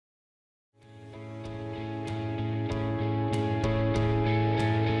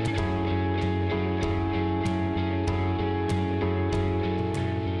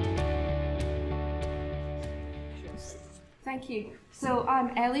Thank you. So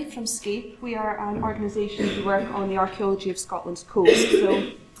I'm Ellie from SCAPE. We are an organisation who work on the archaeology of Scotland's coast.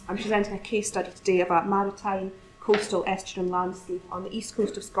 So I'm presenting a case study today about maritime coastal estuarine landscape on the east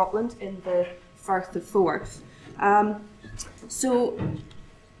coast of Scotland in the Firth of Forth. So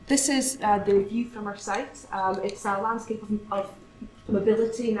this is the view from our site. It's a landscape of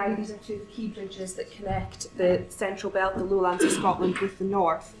mobility. Now these are two key bridges that connect the central belt, the lowlands of Scotland, with the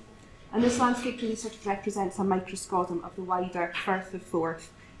north. And this landscape really sort of represents a microcosm of the wider Forth of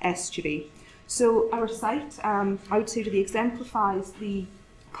Forth estuary. So our site, I would say, really exemplifies the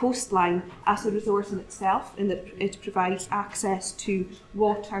coastline as a resource in itself, in that it provides access to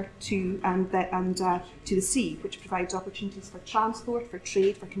water, to the sea, which provides opportunities for transport, for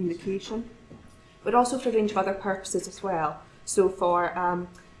trade, for communication, but also for a range of other purposes as well. So for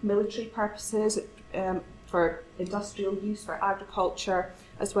military purposes, for industrial use, for agriculture,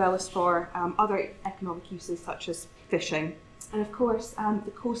 as well as for other economic uses such as fishing. And of course,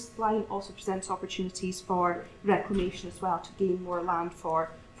 the coastline also presents opportunities for reclamation as well, to gain more land for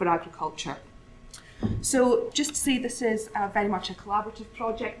agriculture. So just to say, this is very much a collaborative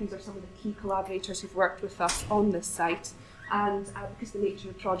project. These are some of the key collaborators who've worked with us on this site. And because of the nature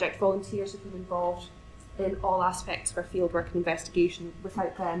of the project, volunteers have been involved in all aspects of our fieldwork and investigation.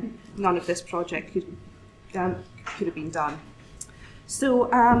 Without them, none of this project could have been done. So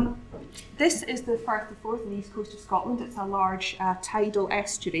this is the Firth of Forth on the east coast of Scotland. It's a large tidal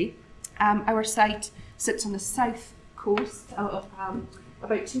estuary. Our site sits on the south coast,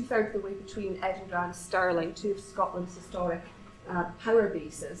 about 2/3 of the way between Edinburgh and Stirling, two of Scotland's historic power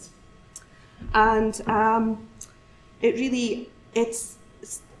bases. And it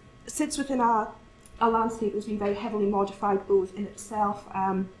sits within a landscape that's been very heavily modified, both in itself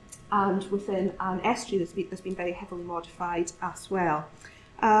and within an estuary that's been very heavily modified as well.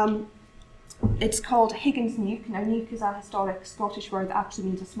 It's called Higgins Neuk. Now, Neuk is a historic Scottish word that actually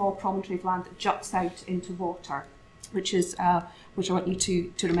means a small promontory of land that juts out into water, which I want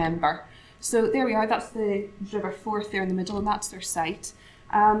you to remember. So there we are, that's the River Forth there in the middle, and that's their site.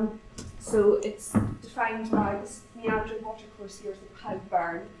 So it's defined by this meandering watercourse here as the Pow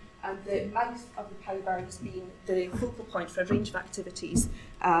Burn, and the mouth of the Pow Burn has been the focal point for a range of activities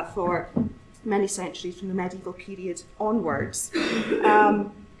for many centuries, from the medieval period onwards.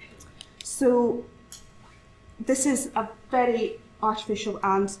 So this is a very artificial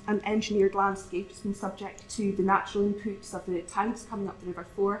and an engineered landscape. It's been subject to the natural inputs of the tides coming up the River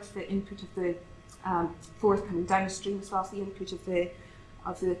Forth, the input of the Forth coming downstream, as well as the input of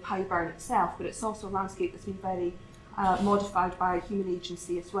the Pow Burn itself. But it's also a landscape that's been very modified by human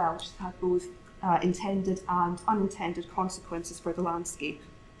agency as well, which has had both intended and unintended consequences for the landscape.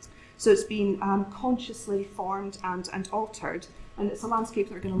 So it's been consciously formed and altered, and it's a landscape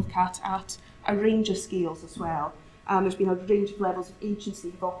that we're going to look at a range of scales as well. There's been a range of levels of agency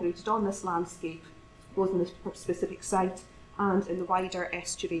that have operated on this landscape, both on this specific site and in the wider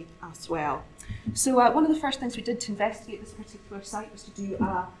estuary as well. So one of the first things we did to investigate this particular site was to do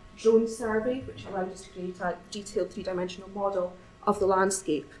a drone survey, which allowed us to create a detailed three-dimensional model of the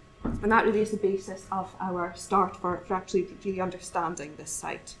landscape. And that really is the basis of our start for actually really understanding this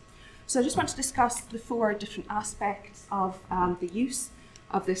site. So I just want to discuss the four different aspects of the use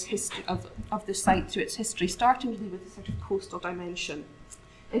of this history of the site through its history, starting really with the sort of coastal dimension.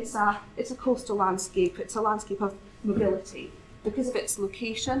 It's a coastal landscape. It's a landscape of mobility. Because of its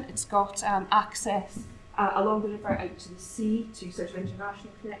location, it's got access along the river out to the sea, to sort of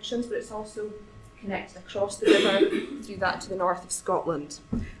international connections, but it's also connected across the river through that to the north of Scotland.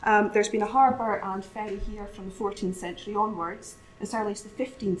 There's been a harbour and ferry here from the 14th century onwards. As early as the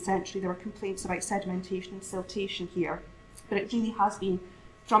 15th century, there were complaints about sedimentation and siltation here, but it really has been,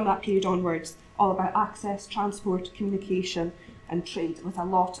 from that period onwards, all about access, transport, communication and trade, with a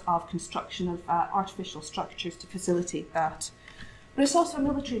lot of construction of artificial structures to facilitate that. But it's also a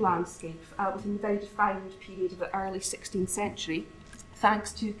military landscape within the very defined period of the early 16th century,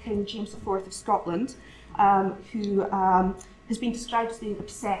 thanks to King James IV of Scotland, who has been described as being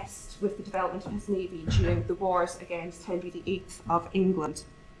obsessed with the development of his navy during the wars against Henry VIII of England.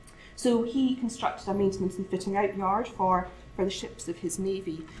 So he constructed a maintenance and fitting out yard for the ships of his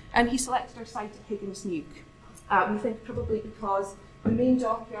navy, and he selected our site at Higgins Neuk. We think probably because the main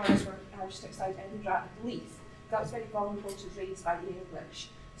dockyards were just outside Edinburgh at Leith. That was very vulnerable to raids by the English.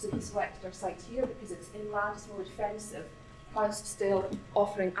 So he selected our site here because it's inland, it's more defensive, whilst still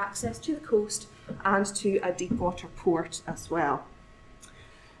offering access to the coast and to a deep water port as well.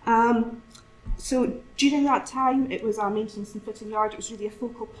 So during that time, it was a maintenance and fitting yard. It was really a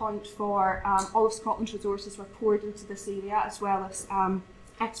focal point for all of Scotland's resources were poured into this area, as well as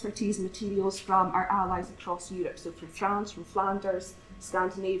expertise and materials from our allies across Europe, so from France, from Flanders,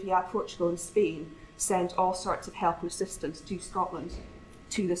 Scandinavia, Portugal and Spain, sent all sorts of help and assistance to Scotland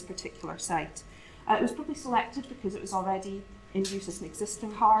to this particular site. It was probably selected because it was already in use as an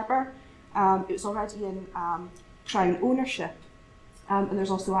existing harbour, it was already in Crown ownership, and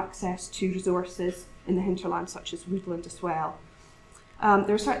there's also access to resources in the hinterland such as woodland as well.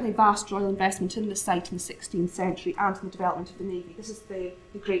 There was certainly vast royal investment in the site in the 16th century and in the development of the navy. This is the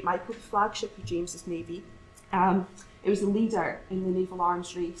Great Michael, the flagship of James's navy. It was a leader in the naval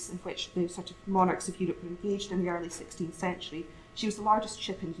arms race in which the sort of monarchs of Europe were engaged in the early 16th century. She was the largest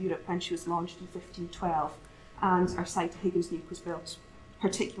ship in Europe when she was launched in 1512, and our site, Higgins Nuke, was built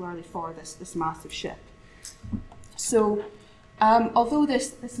particularly for this massive ship. So, although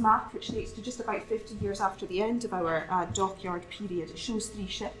this map, which dates to just about 50 years after the end of our dockyard period, it shows 3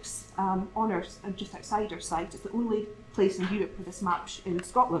 ships on our, just outside our site. It's the only place in Europe where this map, in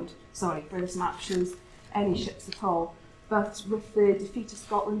Scotland, sorry, where this map shows any ships at all. But with the defeat of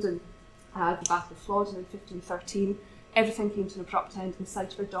Scotland and the Battle of Flodden in 1513, everything came to an abrupt end and the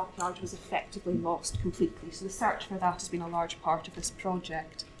site of our dockyard was effectively lost completely. So the search for that has been a large part of this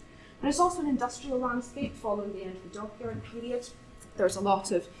project. But it's also an industrial landscape following the end of the dockyard period. There's a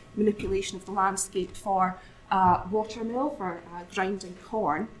lot of manipulation of the landscape for watermill, for grinding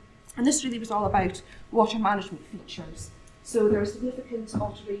corn. And this really was all about water management features. So there was significant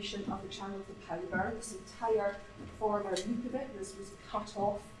alteration of the channel of the Palimpsest. This entire former loop of it was cut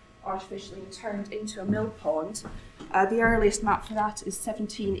off artificially and turned into a mill pond. The earliest map for that is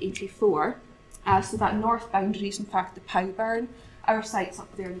 1784. So that north boundary is in fact the Palimpsest. Our site's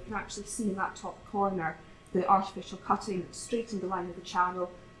up there, and you can actually see in that top corner the artificial cutting that straightened the line of the channel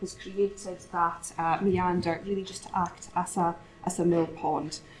has created that meander, really just to act as a mill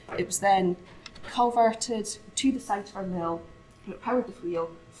pond. It was then culverted to the site of our mill, it powered the wheel,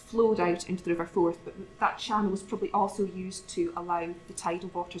 flowed out into the River Forth, but that channel was probably also used to allow the tidal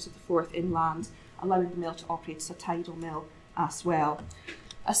waters of the Forth inland, allowing the mill to operate as a tidal mill as well.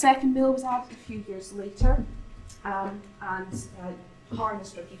 A second mill was added a few years later, and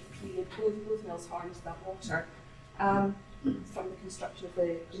harnessed for a brief period. Both mills harnessed that water from the construction of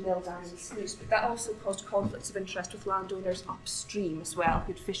the mill down in the sluice, but that also caused conflicts of interest with landowners upstream as well,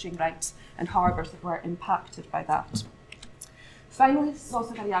 who had fishing rights and harbours that were impacted by that. Finally, this is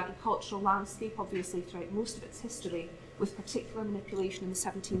also a very agricultural landscape, obviously throughout most of its history, with particular manipulation in the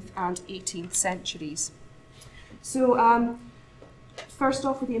 17th and 18th centuries. So, first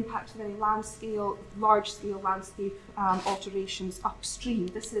off, with the impact of any large-scale landscape alterations upstream.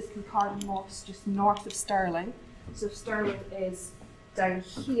 This is Kincardine Moss, just north of Stirling. So Stirling is down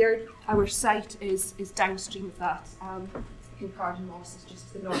here. Our site is downstream of that. Kincardine Moss is just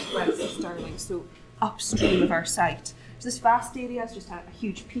to the northwest of Stirling, so upstream of our site. So this vast area is just a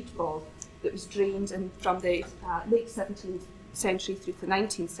huge peat bog that was drained from the late 17th century through to the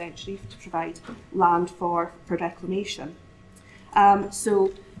 19th century to provide land for reclamation.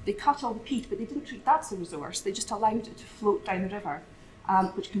 So they cut all the peat, but they didn't treat that as a resource. They just allowed it to float down the river,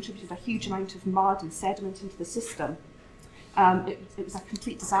 which contributed a huge amount of mud and sediment into the system. It was a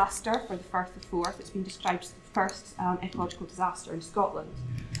complete disaster for the Firth of Forth. It's been described as the first ecological disaster in Scotland,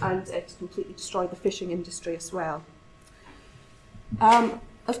 and it completely destroyed the fishing industry as well.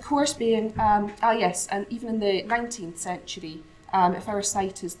 Of course, yes, and even in the 19th century, if our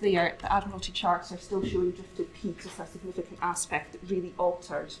site is there, the Admiralty charts are still showing drifted peat as a significant aspect that really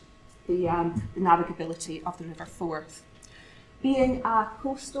altered the navigability of the River Forth. Being a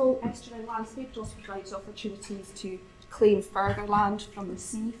coastal estuarine landscape, it also provides opportunities to claim further land from the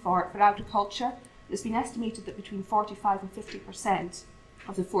sea for agriculture. It's been estimated that between 45 and 50%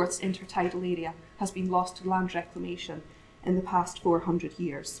 of the Forth's intertidal area has been lost to land reclamation in the past 400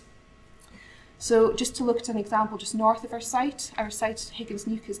 years. So just to look at an example just north of our site Higgins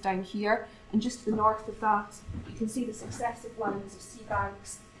Nuke is down here, and just to the north of that you can see the successive lines of sea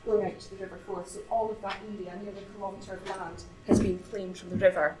banks going out to the River Forth. So all of that area, nearly a kilometre of land, has been claimed from the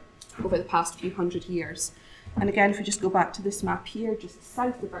river over the past few hundred years. And again, if we just go back to this map here, just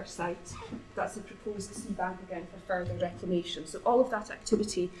south of our site, that's a proposed sea bank again for further reclamation. So all of that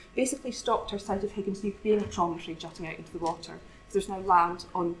activity basically stopped our site of Higgins Nuke being a promontory jutting out into the water. There's now land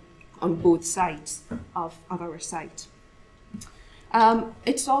on both sides of our site.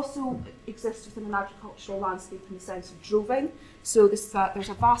 It also exists within an agricultural landscape in the sense of droving. So there's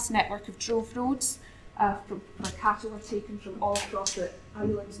a vast network of drove roads where cattle are taken from all across the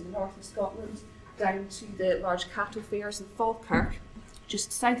islands in the north of Scotland down to the large cattle fairs in Falkirk,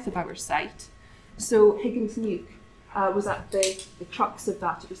 just south of our site. So Higgins Nuke was at the crux of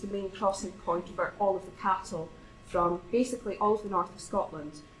that. It was the main crossing point where all of the cattle from basically all of the north of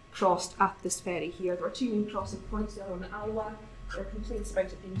Scotland crossed at this ferry here. There were two main crossing points, the other one at Alwa. There were complaints about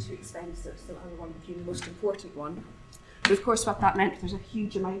it being too expensive, so Alwa became the most important one. But of course what that meant, there's a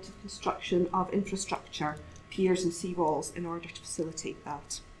huge amount of construction of infrastructure, piers and seawalls in order to facilitate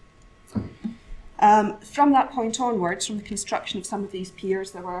that. From that point onwards, from the construction of some of these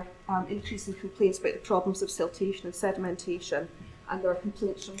piers, there were increasing complaints about the problems of siltation and sedimentation, and there were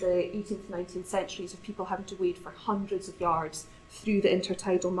complaints from the 18th and 19th centuries of people having to wade for hundreds of yards through the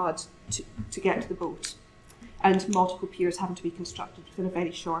intertidal mud to get to the boat, and multiple piers having to be constructed within a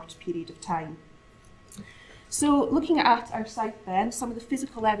very short period of time. So looking at our site then, some of the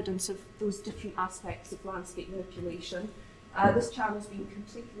physical evidence of those different aspects of landscape manipulation. This channel has been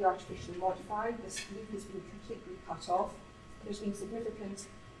completely artificially modified. This loop has been completely cut off. There's been significant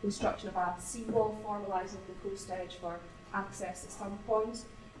construction of a seawall formalising the coast edge for access at some point.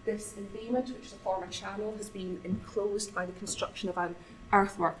 This embayment, which is a former channel, has been enclosed by the construction of an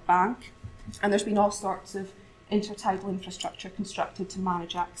earthwork bank. And there's been all sorts of intertidal infrastructure constructed to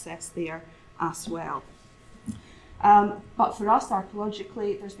manage access there as well. But for us,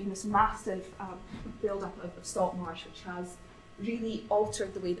 archaeologically, there's been this massive build-up of salt marsh, which has really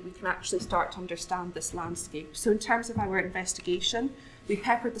altered the way that we can actually start to understand this landscape. So in terms of our investigation, we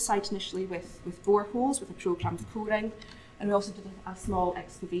peppered the site initially with boreholes, with a programme of coring, and we also did a small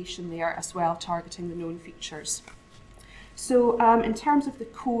excavation there as well, targeting the known features. So in terms of the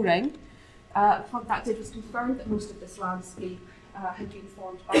coring, what that did was confirm that most of this landscape had been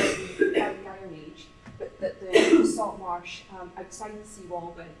formed by the Iron Age, but that the salt marsh outside the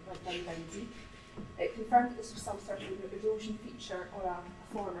seawall went very, very deep. It confirmed that this was some sort of erosion feature or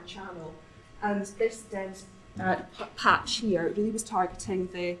a former channel. And this dense patch here really was targeting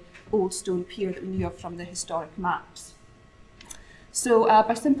the old stone pier that we knew of from the historic maps. So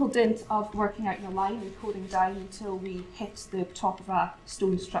by simple dint of working out in a line and coding down until we hit the top of a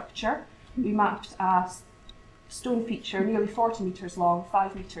stone structure, we mapped a stone feature nearly 40 metres long,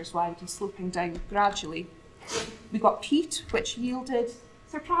 5 metres wide, and sloping down gradually. We got peat, which yielded,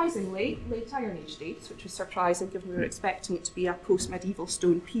 surprisingly, late Iron Age dates, which was surprising given we were expecting it to be a post-medieval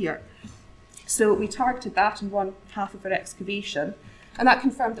stone pier. So we targeted that in one half of our excavation, and that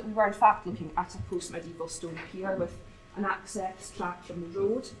confirmed that we were in fact looking at a post-medieval stone pier with an access track from the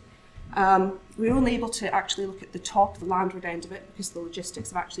road. We were only able to actually look at the top, the landward end of it, because of the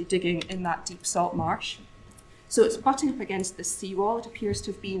logistics of actually digging in that deep salt marsh. So it's butting up against this seawall. It appears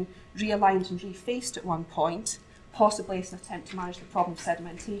to have been realigned and refaced at one point, possibly as an attempt to manage the problem of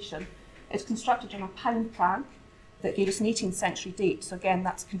sedimentation. It's constructed on a pine plank that gave us an 18th century date. So again,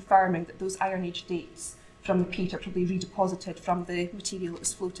 that's confirming that those Iron Age dates from the peat are probably redeposited from the material that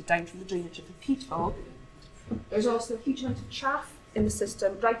was floated down from the drainage of the peat bog. There's also a huge amount of chaff in the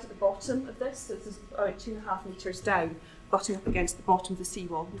system right at the bottom of this. So this is about 2.5 metres down, butting up against the bottom of the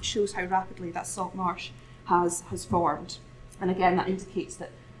seawall, which shows how rapidly that salt marsh has formed. And again, that indicates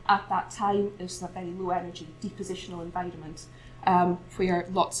that at that time it was a very low energy depositional environment where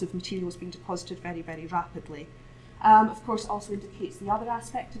lots of material was being deposited very, very rapidly. Of course, also indicates the other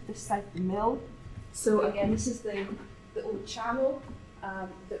aspect of this site, the mill. So again, this is the old channel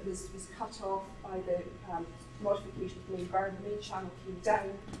that was cut off by the modification of the main burn. The main channel came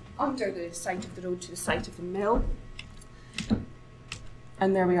down under the site of the road to the site of the mill.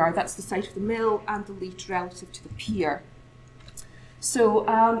 And there we are, that's the site of the mill and the leat relative to the pier. So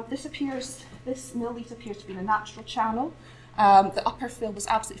this mill leat appears to be in a natural channel. The upper fill was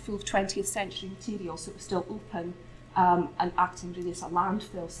absolutely full of 20th century material, so it was still open and acting really as a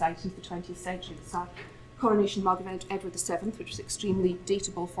landfill site into the 20th century. It's a coronation mug of Edward VII, which was extremely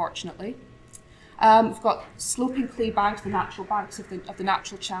dateable, fortunately. We've got sloping clay banks, the natural banks of the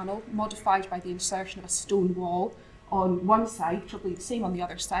natural channel, modified by the insertion of a stone wall on one side, probably the same on the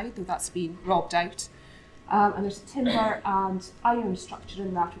other side, though that's been robbed out. And there's a timber and iron structure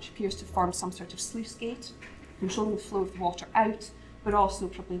in that, which appears to form some sort of sluice gate, controlling the flow of the water out, but also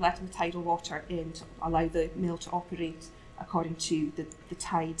probably letting the tidal water in to allow the mill to operate according to the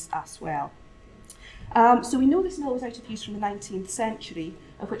tides as well. So we know this mill was out of use from the 19th century,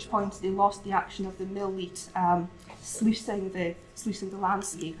 at which point they lost the action of the mill leat sluicing the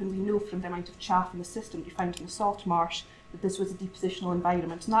landscape, and we know from the amount of chaff in the system we found in the salt marsh that this was a depositional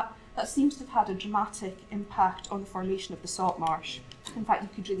environment, and that seems to have had a dramatic impact on the formation of the salt marsh. In fact, you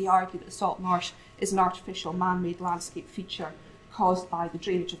could really argue that the salt marsh is an artificial man-made landscape feature caused by the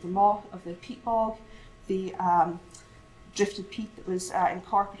drainage of the peat bog, the drifted peat that was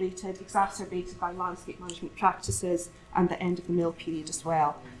incorporated, exacerbated by landscape management practices, and the end of the mill period as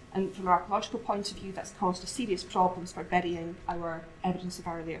well. And from an archaeological point of view, that's caused us serious problems for burying our evidence of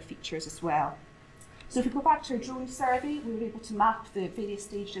our layer features as well. So if we go back to our drone survey, we were able to map the various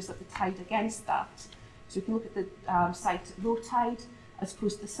stages of the tide against that. So we can look at the site at low tide as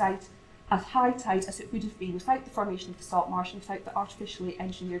opposed to the site at high tide as it would have been without the formation of the salt marsh and without the artificially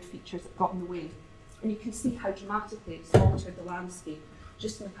engineered features that got in the way. And you can see how dramatically it's altered the landscape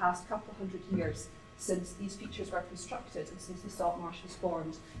just in the past couple of hundred years since these features were constructed and since the salt marsh was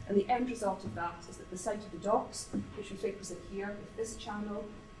formed. And the end result of that is that the site of the docks, which we think was in here with this channel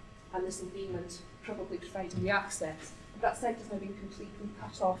and this embayment probably providing the access, that site has now been completely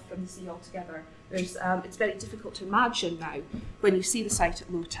cut off from the sea altogether. It's very difficult to imagine now, when you see the site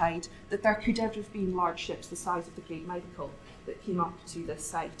at low tide, that there could ever have been large ships the size of the Great Michael that came up to this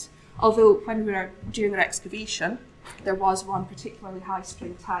site. Although when we were doing our excavation, there was one particularly high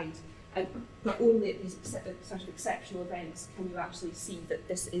spring tide, and not only at these sort of exceptional events can you actually see that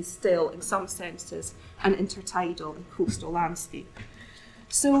this is still, in some senses, an intertidal and coastal landscape.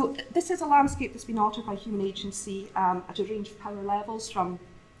 So this is a landscape that's been altered by human agency at a range of power levels, from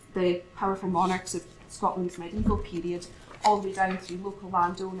the powerful monarchs of Scotland's medieval period all the way down through local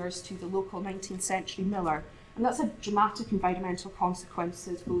landowners to the local 19th century miller. And that's had dramatic environmental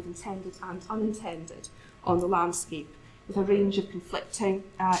consequences, both intended and unintended, on the landscape, with a range of conflicting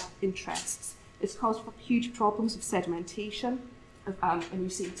interests. It's caused huge problems of sedimentation, and we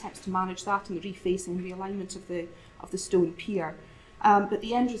see attempts to manage that and the refacing and realignment of the stone pier. But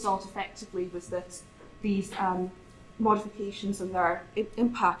the end result effectively was that these modifications and their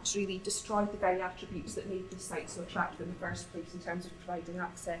impact really destroyed the very attributes that made this site so attractive in the first place in terms of providing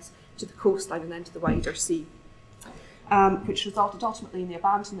access to the coastline and then to the wider sea, which resulted ultimately in the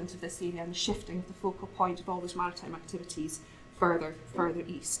abandonment of this area and the shifting of the focal point of all those maritime activities further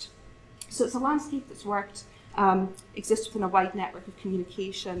east. So it's a landscape that's worked, exists within a wide network of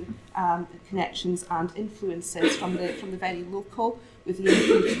communication, connections and influences from the very local, with the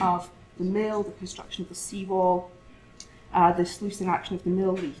input of the mill, the construction of the seawall, the sluicing action of the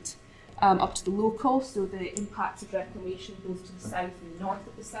mill lead, up to the local, so the impacts of reclamation both to the south and the north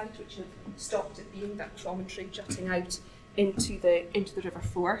of the site, which have stopped it being that promontory jutting out into the River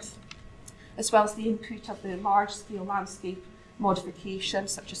Forth, as well as the input of the large-scale landscape modification,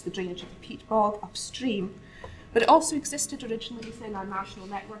 such as the drainage of the peat bog upstream. But it also existed originally within our national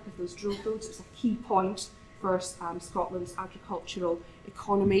network of those drill roads. It was a key point for Scotland's agricultural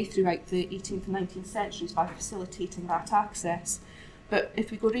economy throughout the 18th and 19th centuries by facilitating that access. But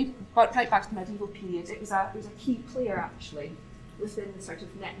if we go right back to the medieval period, it was a key player actually within the sort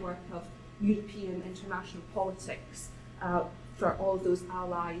of network of European international politics for all of those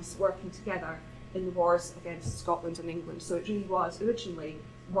allies working together in the wars against Scotland and England. So it really was originally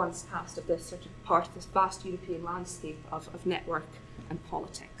once past of this sort of part of this vast European landscape of network and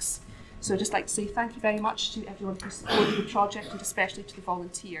politics. So I'd just like to say thank you very much to everyone who supported the project and especially to the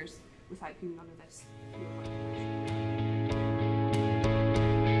volunteers, without whom none of this would have happened.